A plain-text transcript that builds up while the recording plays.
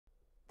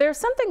There's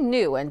something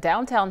new in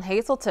downtown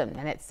Hazleton,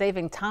 and it's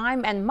saving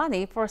time and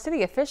money for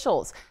city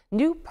officials.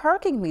 New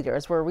parking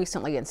meters were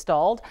recently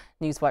installed.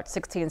 Newswatch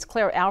 16's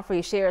Claire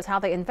Alfrey shares how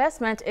the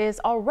investment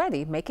is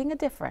already making a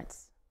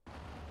difference.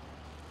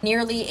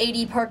 Nearly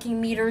 80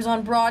 parking meters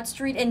on Broad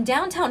Street in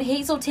downtown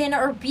Hazleton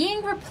are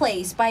being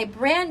replaced by a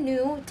brand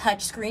new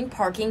touchscreen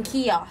parking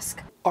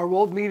kiosk. Our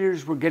old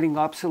meters were getting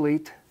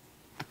obsolete.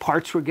 The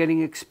parts were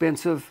getting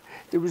expensive.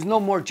 There was no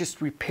more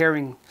just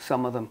repairing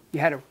some of them. You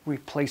had to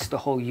replace the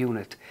whole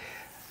unit.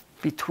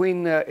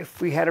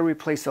 If we had to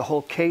replace the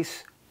whole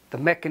case, the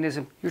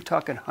mechanism, you're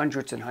talking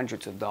hundreds and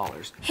hundreds of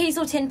dollars.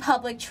 Hazleton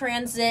Public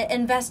Transit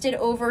invested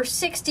over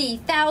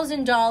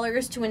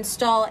 $60,000 to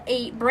install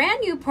 8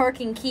 brand new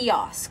parking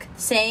kiosks,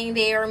 saying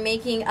they are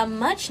making a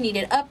much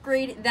needed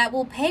upgrade that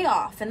will pay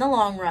off in the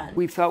long run.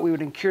 We thought we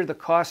would incur the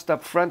cost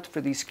up front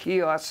for these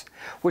kiosks,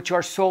 which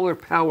are solar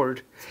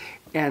powered,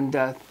 and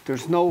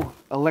there's no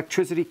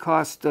electricity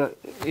cost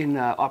in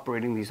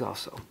operating these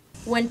also.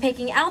 When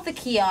picking out the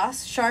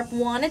kiosks, Sharp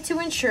wanted to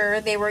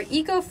ensure they were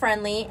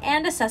eco-friendly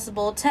and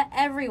accessible to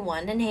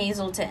everyone in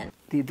Hazleton.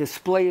 The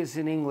display is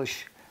in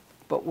English,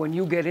 but when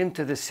you get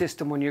into the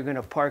system, when you're going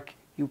to park,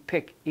 you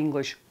pick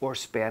English or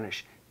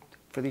Spanish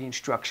for the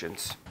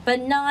instructions.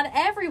 But not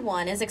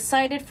everyone is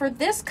excited for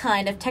this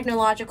kind of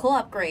technological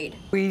upgrade.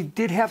 We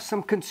did have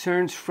some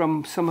concerns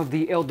from some of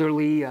the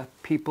elderly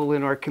people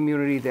in our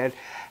community that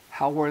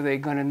how were they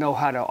going to know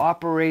how to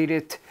operate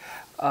it?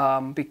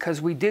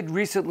 Because we did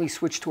recently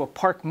switch to a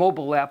Park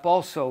mobile app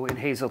also in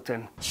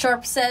Hazleton.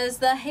 Sharp says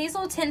the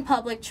Hazleton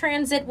Public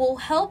Transit will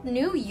help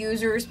new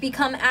users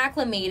become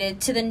acclimated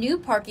to the new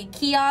parking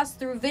kiosks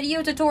through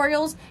video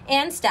tutorials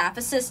and staff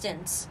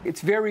assistance.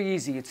 It's very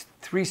easy. It's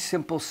 3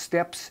 simple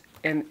steps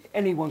and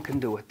anyone can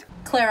do it.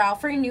 Claire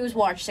Alfrey,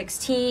 Newswatch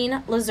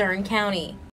 16, Luzerne County.